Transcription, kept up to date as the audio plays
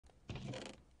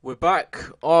We're back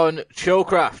on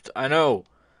Chillcraft. I know.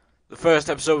 The first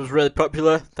episode was really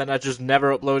popular, then I just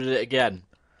never uploaded it again.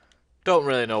 Don't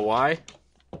really know why.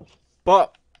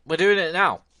 But we're doing it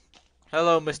now.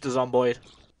 Hello, Mr. Zomboid.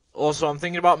 Also, I'm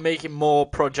thinking about making more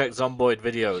Project Zomboid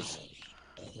videos.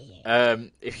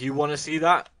 If you want to see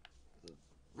that,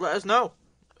 let us know.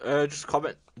 Just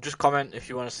comment. Just comment if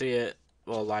you want to see it,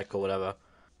 or like, or whatever.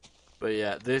 But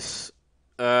yeah, this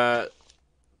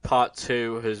part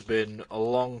 2 has been a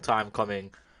long time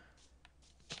coming,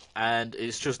 and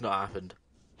it's just not happened.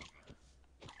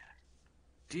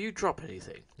 Do you drop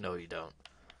anything? No, you don't.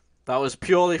 That was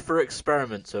purely for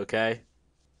experiments, okay?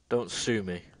 Don't sue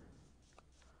me.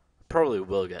 Probably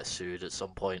will get sued at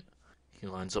some point. He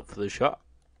lines up for the shot.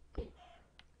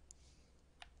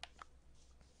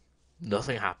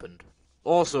 Nothing happened.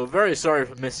 Also, very sorry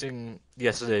for missing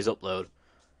yesterday's upload.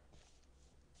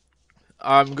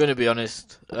 I'm gonna be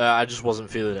honest, I just wasn't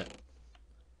feeling it.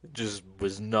 It just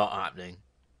was not happening.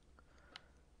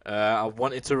 I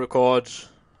wanted to record,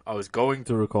 I was going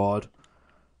to record,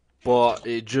 but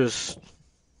it just...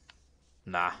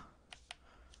 Nah.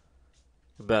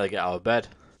 I better get out of bed.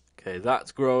 Okay,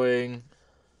 that's growing.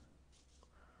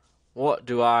 What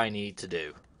do I need to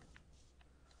do?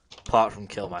 Apart from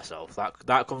kill myself.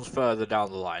 That comes further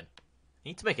down the line. I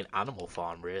need to make an animal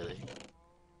farm, really.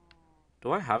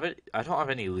 Do I have it? I don't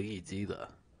have any leads either.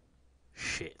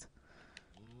 Shit.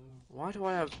 Why do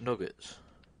I have nuggets?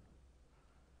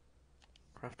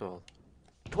 Craft all.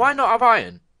 Do I not have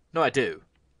iron? No, I do.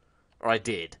 Or I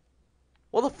did.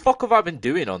 What the fuck have I been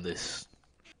doing on this?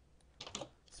 It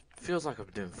feels like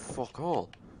I've been doing fuck all.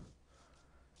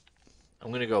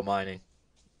 I'm gonna go mining.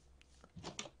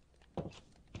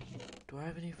 Do I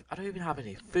have any... I don't even have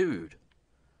any food.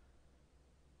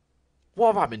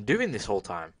 What have I been doing this whole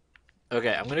time?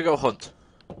 Okay, I'm gonna go hunt.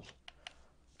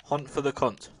 Hunt for the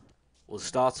cunt. We'll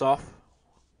start off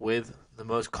with the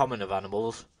most common of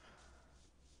animals.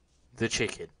 The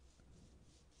chicken.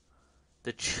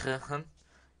 The chicken?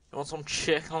 You want some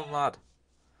chicken, lad?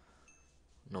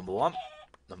 Number 1.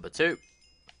 Number 2.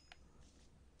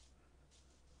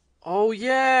 Oh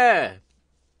yeah!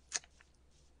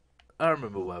 I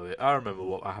remember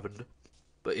what happened.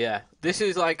 But yeah, this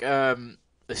is like a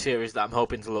series that I'm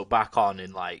hoping to look back on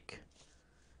in like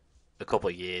a couple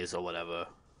of years or whatever,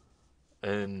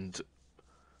 and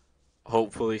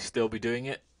hopefully still be doing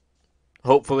it.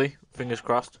 Hopefully, fingers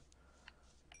crossed.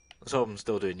 Let's hope I'm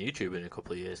still doing YouTube in a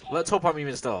couple of years. Let's hope I'm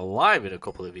even still alive in a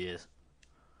couple of years.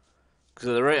 Because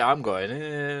at the rate I'm going,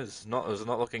 it's not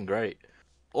looking great.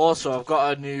 Also, I've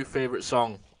got a new favourite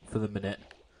song for the minute.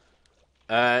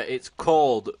 It's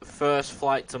called First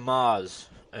Flight to Mars,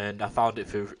 and I found it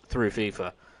through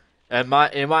FIFA. And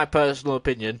in my personal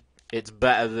opinion, it's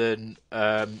better than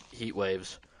Heat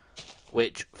Waves,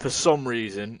 which for some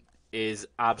reason is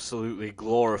absolutely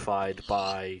glorified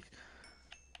by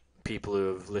people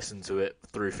who have listened to it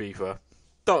through FIFA.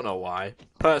 Don't know why.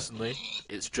 Personally,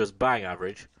 it's just bang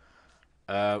average.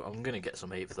 I'm gonna get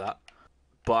some hate for that,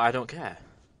 but I don't care.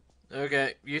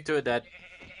 Okay, you two are dead.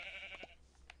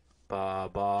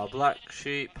 Ba black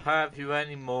sheep, have you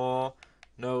any more?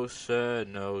 No sir,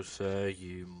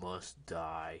 you must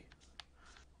die.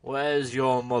 Where's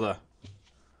your mother?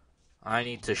 I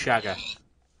need to shag her.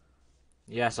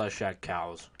 Yes, I shag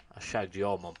cows. I shagged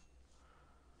your mum.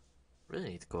 Really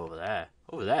need to go over there.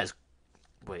 Over there's...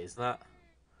 Wait, is that...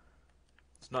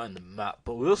 It's not in the map,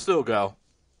 but we'll still go.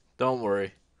 Don't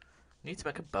worry. We need to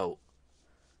make a boat.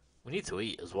 We need to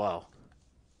eat as well.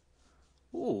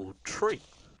 Ooh, tree.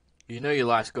 You know your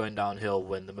life's going downhill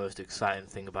when the most exciting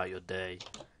thing about your day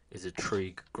is a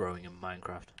tree growing in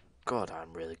Minecraft. God,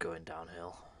 I'm really going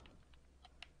downhill.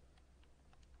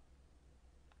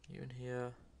 You in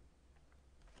here?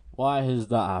 Why has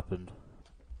that happened?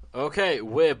 Okay,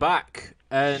 we're back,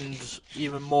 and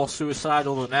even more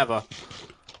suicidal than ever.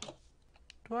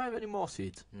 Do I have any more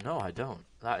seeds? No, I don't.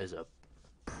 That is a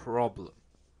problem.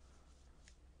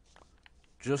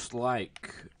 Just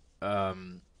like,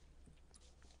 the...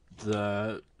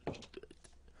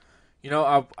 You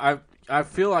know, I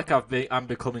feel like I'm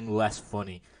becoming less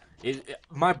funny.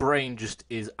 My brain just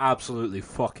is absolutely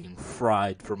fucking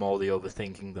fried from all the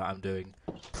overthinking that I'm doing.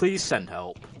 Please send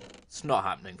help. It's not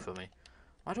happening for me.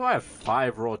 Why do I have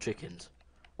 5 raw chickens?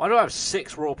 Why do I have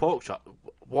 6 raw pork chops?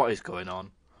 What is going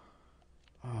on?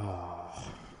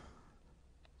 Oh.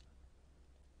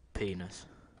 Penis.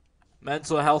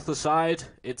 Mental health aside,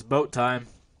 it's boat time.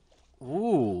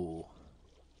 Ooh.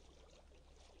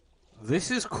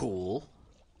 This is cool.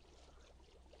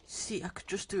 See, I could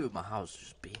just do it in my house,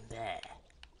 just being there.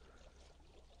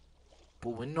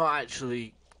 But we're not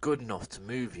actually good enough to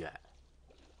move yet.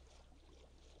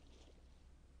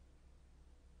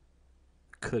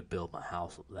 could build my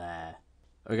house up there.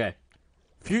 Okay.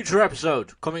 Future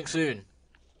episode coming soon.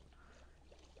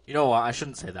 You know what? I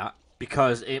shouldn't say that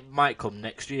because it might come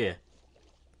next year.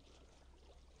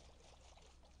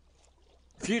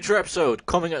 Future episode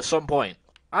coming at some point.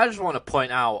 I just want to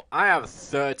point out I have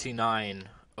 39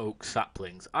 oak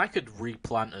saplings. I could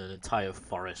replant an entire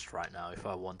forest right now if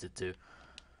I wanted to.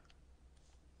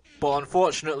 But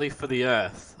unfortunately for the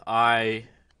earth, I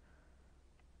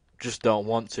just don't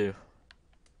want to. It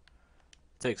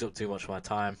takes up too much of my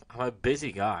time. I'm a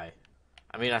busy guy.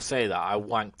 I mean, I say that. I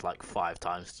wanked like 5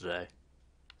 times today.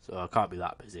 So I can't be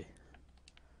that busy.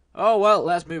 Oh, well,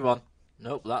 let's move on.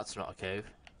 Nope, that's not a cave.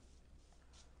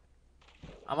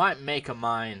 I might make a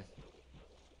mine.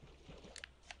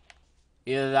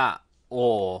 Either that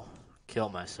or kill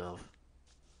myself.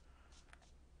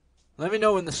 Let me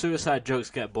know when the suicide jokes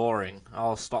get boring.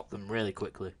 I'll stop them really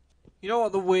quickly. You know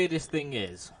what the weirdest thing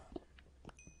is?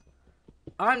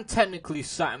 I'm technically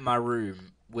sat in my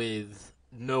room with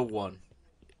no one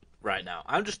right now.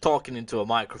 I'm just talking into a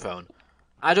microphone.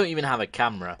 I don't even have a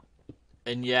camera.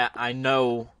 And yet I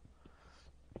know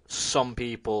some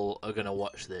people are going to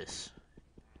watch this.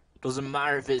 Doesn't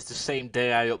matter if it's the same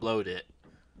day I upload it.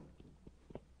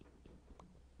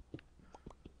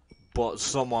 But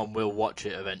someone will watch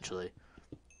it eventually.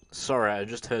 Sorry, I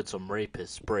just heard some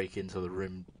rapists break into the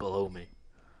room below me.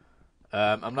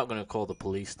 I'm not going to call the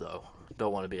police though.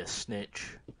 Don't want to be a snitch.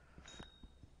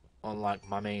 Unlike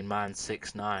my main man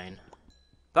 6ix9ine.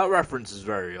 That reference is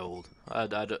very old.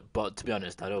 But to be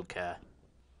honest, I don't care.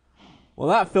 Well,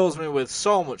 that fills me with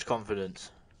so much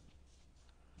confidence.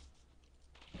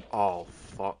 Oh,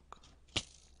 fuck.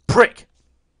 Prick!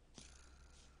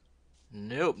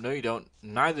 Nope, no you don't.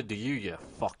 Neither do you, you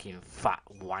fucking fat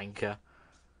wanker.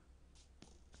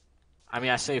 I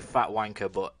mean, I say fat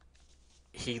wanker, but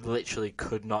he literally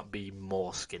could not be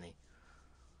more skinny.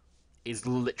 He's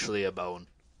literally a bone.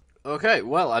 Okay,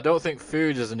 well, I don't think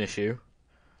food is an issue.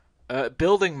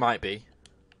 Building might be,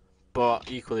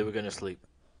 but equally we're going to sleep.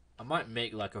 I might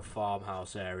make like a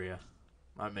farmhouse area.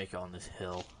 Might make it on this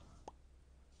hill.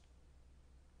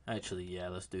 Actually, yeah,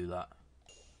 let's do that.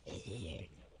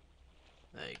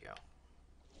 There you go.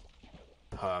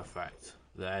 Perfect.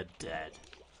 They're dead.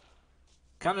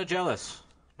 Kind of jealous.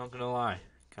 Not gonna lie.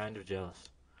 Kind of jealous.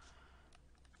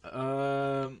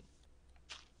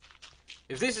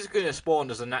 If this is gonna spawn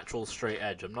as a natural straight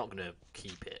edge, I'm not gonna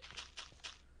keep it.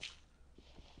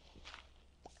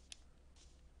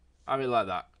 I mean like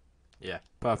that. Yeah,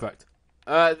 perfect.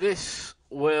 This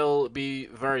will be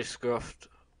very scuffed,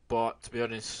 but to be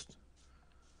honest,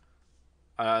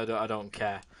 I don't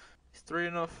care. Is 3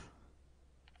 enough?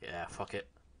 Yeah, fuck it.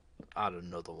 Add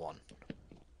another one.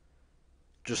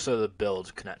 Just so the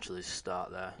build can actually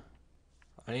start there.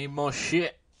 I need more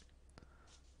shit.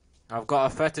 I've got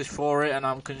a fetish for it and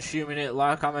I'm consuming it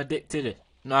like I'm addicted.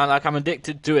 No, like I'm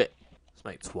addicted to it. Let's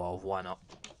make 12, why not?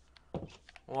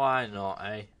 Why not,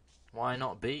 eh? Why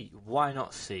not B? Why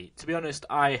not C? To be honest,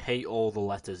 I hate all the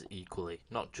letters equally,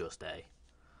 not just A.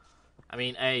 I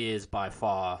mean, A is by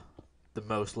far the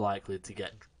most likely to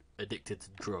get addicted to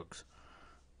drugs.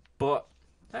 But,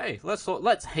 hey,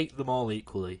 let's hate them all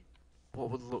equally.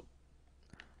 What would look...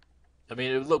 I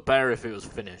mean, it would look better if it was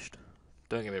finished.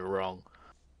 Don't get me wrong.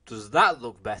 Does that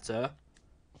look better?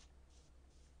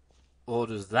 Or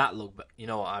does that look better? You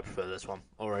know what, I prefer this one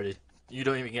already. You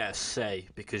don't even get a say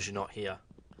because you're not here.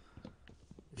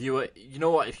 You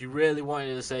know what, if you really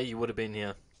wanted to say, you would have been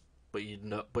here. But you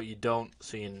don't,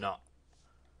 so you're not.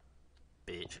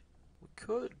 Bitch. We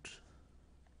could.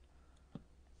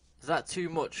 Is that too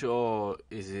much or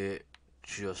is it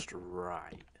just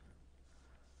right?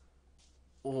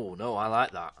 Oh, no, I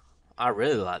like that. I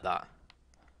really like that.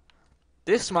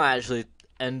 This might actually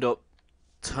end up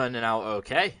turning out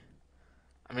okay.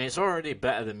 I mean, it's already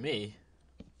better than me.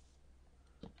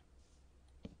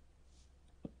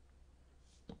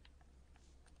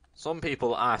 Some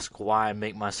people ask why I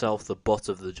make myself the butt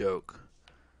of the joke.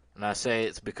 And I say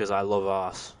it's because I love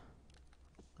arse.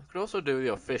 I could also do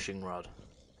your fishing rod.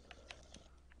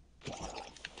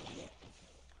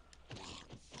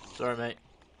 Sorry, mate.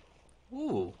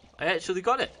 Ooh, I actually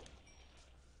got it.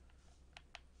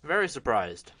 Very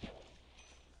surprised.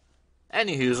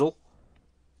 Any hoozle.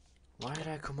 Why did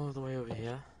I come all the way over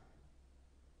here?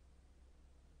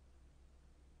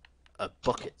 A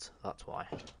bucket, that's why.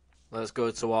 Let's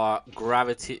go to our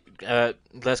gravity...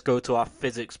 let's go to our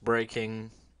physics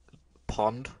breaking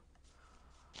pond.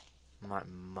 Might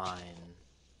mine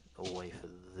away for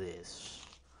this.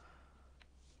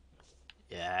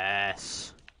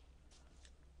 Yes.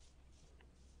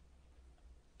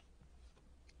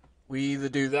 We either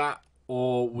do that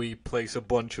or we place a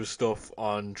bunch of stuff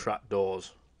on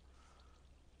trapdoors.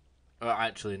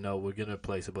 Actually, no, we're gonna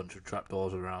place a bunch of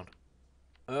trapdoors around.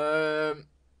 Okay,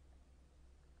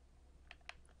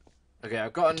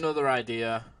 I've got another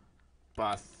idea, but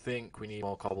I think we need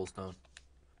more cobblestone.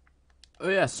 Oh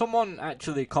yeah, someone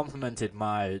actually complimented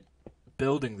my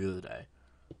building the other day.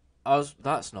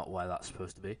 That's not where that's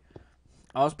supposed to be.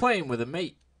 I was playing with a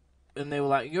mate, and they were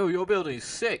like, "Yo, your building is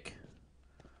sick."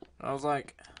 And I was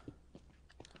like,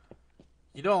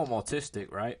 "You know I'm autistic,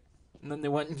 right?" And then they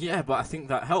went, "Yeah, but I think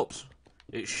that helps.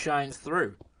 It shines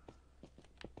through."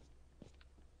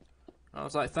 And I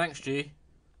was like, "Thanks, G."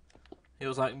 He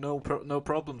was like, no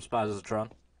problem,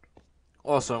 Spazatron."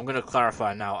 Also, I'm going to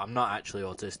clarify now, I'm not actually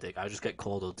autistic. I just get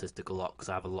called autistic a lot because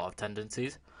I have a lot of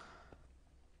tendencies.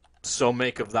 So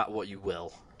make of that what you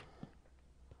will.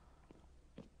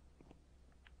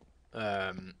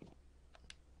 I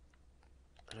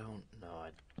don't know, I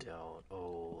don't.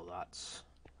 Oh, that's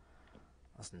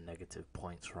negative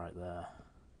points right there.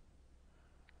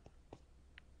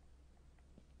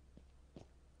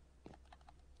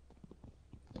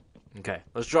 Okay,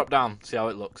 let's drop down, see how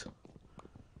it looks.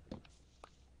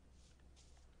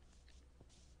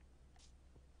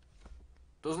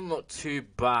 Doesn't look too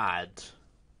bad.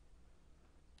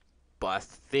 But I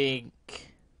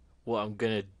think what I'm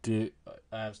gonna do...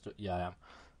 yeah, I am.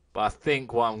 But I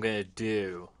think what I'm gonna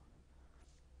do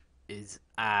is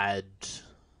add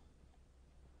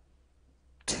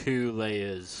 2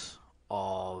 layers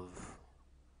of...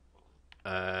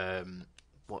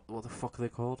 What the fuck are they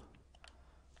called?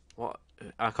 What?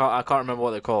 I can't remember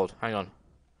what they're called. Hang on.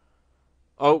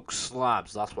 Oak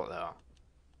slabs, that's what they are.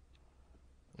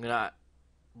 I'm gonna...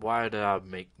 Why did I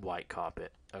make white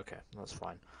carpet? Okay, that's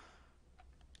fine.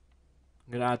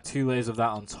 I'm gonna add 2 layers of that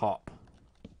on top.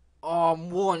 Oh,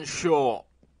 I'm one short.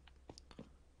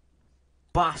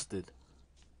 Bastard.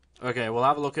 Okay, we'll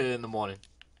have a look at it in the morning.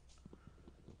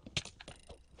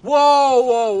 Whoa,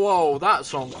 whoa, whoa.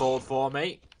 That's uncalled for,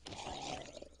 mate.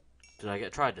 Did I get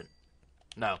a trident?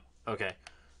 No. Okay.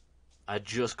 I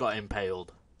just got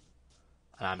impaled.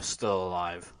 And I'm still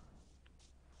alive.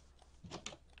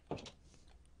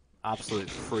 Absolute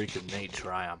freak of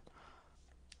nature I am.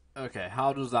 Okay,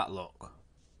 how does that look?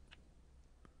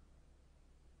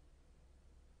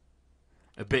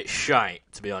 A bit shite,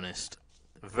 to be honest.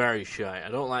 Very shite. I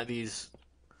don't like these.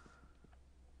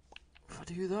 If I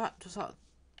do that, does that...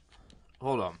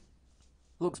 Hold on.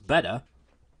 Looks better.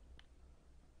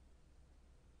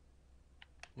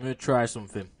 I'm going to try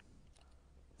something.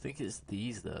 I think it's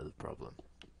these that are the problem.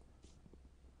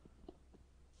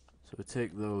 So we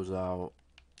take those out.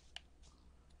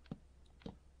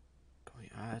 Can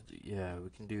we add... Yeah, we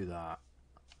can do that.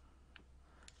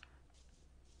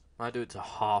 Might do it to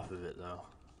half of it, though.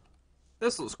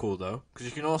 This looks cool, though, because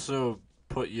you can also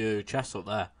put your chest up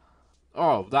there.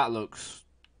 Oh, that looks...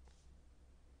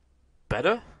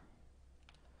 better?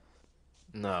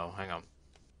 No, hang on.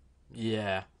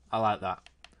 Yeah, I like that.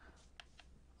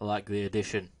 I like the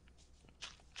addition.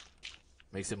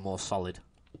 Makes it more solid.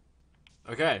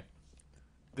 Okay.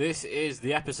 This is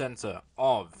the epicenter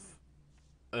of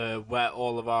where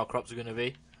all of our crops are going to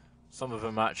be. Some of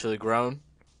them are actually grown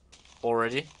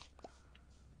already.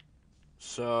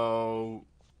 So,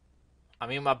 I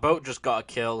mean, my boat just got a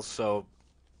kill, so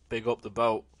big up the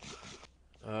boat.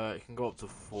 It can go up to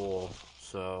 4,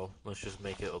 so let's just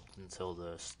make it up until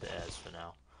the stairs for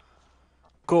now.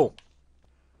 Cool.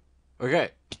 Okay.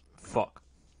 Fuck.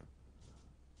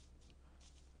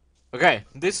 Okay,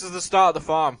 this is the start of the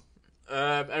farm.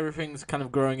 Everything's kind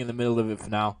of growing in the middle of it for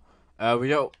now. We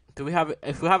don't... Do we have...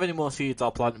 If we have any more seeds,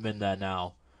 I'll plant them in there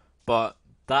now. But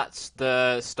that's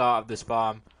the start of this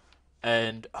farm.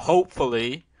 And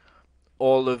hopefully,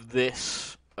 all of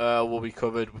this will be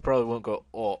covered. We probably won't go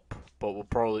up, but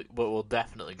we'll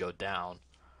definitely go down.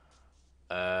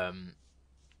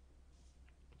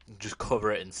 Just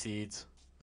cover it in seeds.